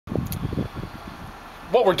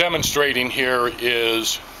What we're demonstrating here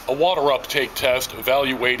is a water uptake test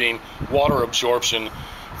evaluating water absorption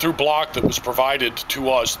through block that was provided to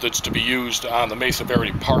us that's to be used on the Mesa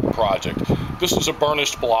Verde Park project. This is a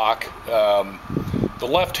burnished block. The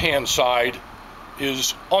left-hand side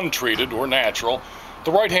is untreated or natural.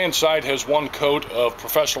 The right-hand side has one coat of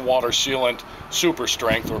Professional Water Sealant Super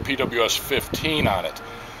Strength or PWS-15 on it.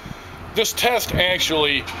 This test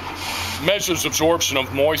actually measures absorption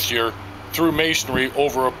of moisture through masonry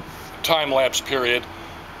over a time-lapse period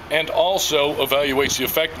and also evaluates the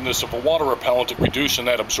effectiveness of a water repellent at reducing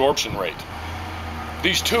that absorption rate.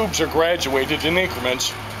 These tubes are graduated in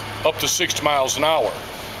increments up to 60 miles an hour.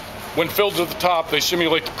 When filled to the top, they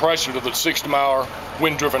simulate the pressure to the 60-mile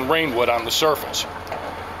wind-driven rainwood on the surface.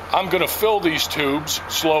 I'm going to fill these tubes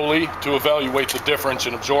slowly to evaluate the difference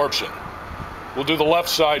in absorption. We'll do the left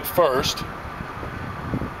side first.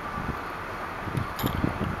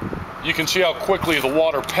 You can see how quickly the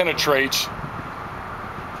water penetrates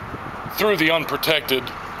through the unprotected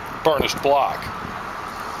burnished block.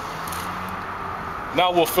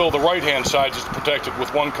 Now we'll fill the right-hand side that's protected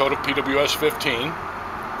with one coat of PWS-15.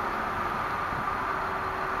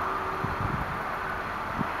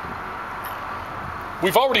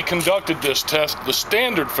 We've already conducted this test. The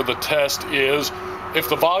standard for the test is if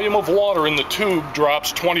the volume of water in the tube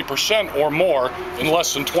drops 20% or more in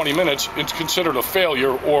less than 20 minutes, it's considered a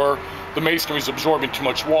failure or the masonry is absorbing too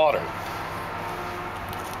much water.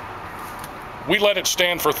 We let it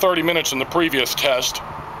stand for 30 minutes in the previous test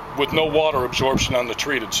with no water absorption on the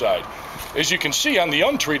treated side. As you can see on the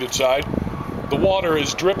untreated side, the water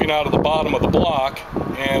is dripping out of the bottom of the block,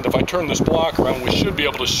 and if I turn this block around, we should be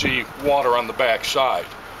able to see water on the back side.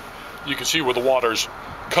 You can see where the water's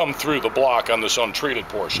come through the block on this untreated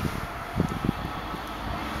portion.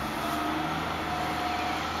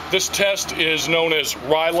 This test is known as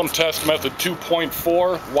RILEM test method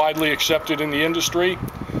 2.4, widely accepted in the industry.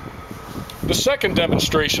 The second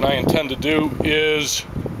demonstration I intend to do is,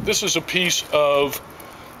 this is a piece of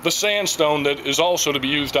the sandstone that is also to be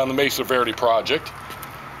used on the Mesa Verde project.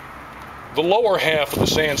 The lower half of the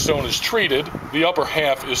sandstone is treated, the upper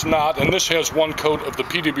half is not, and this has one coat of the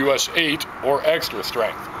PWS-8 or extra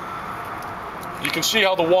strength. You can see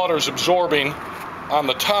how the water is absorbing on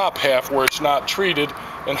the top half where it's not treated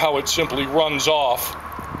and how it simply runs off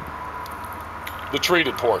the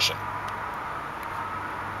treated portion.